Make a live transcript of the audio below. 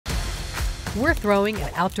We're throwing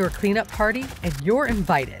an outdoor cleanup party and you're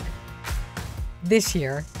invited. This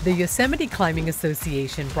year, the Yosemite Climbing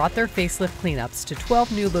Association brought their facelift cleanups to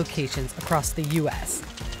 12 new locations across the U.S.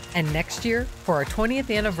 And next year, for our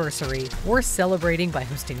 20th anniversary, we're celebrating by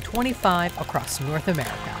hosting 25 across North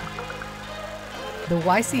America. The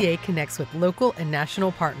YCA connects with local and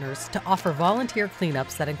national partners to offer volunteer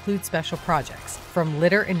cleanups that include special projects, from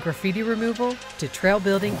litter and graffiti removal to trail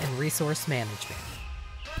building and resource management.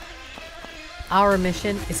 Our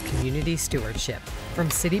mission is community stewardship, from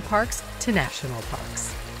city parks to national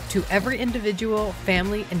parks. To every individual,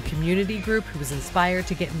 family, and community group who was inspired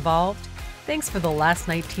to get involved, thanks for the last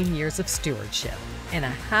 19 years of stewardship. And a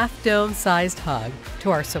half-dome-sized hug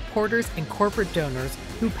to our supporters and corporate donors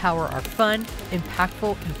who power our fun,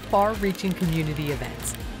 impactful, and far-reaching community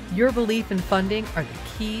events. Your belief and funding are the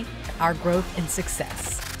key to our growth and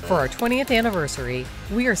success. For our 20th anniversary,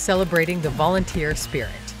 we are celebrating the volunteer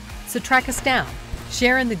spirit. So track us down,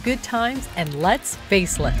 share in the good times, and let's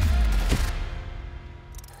facelift.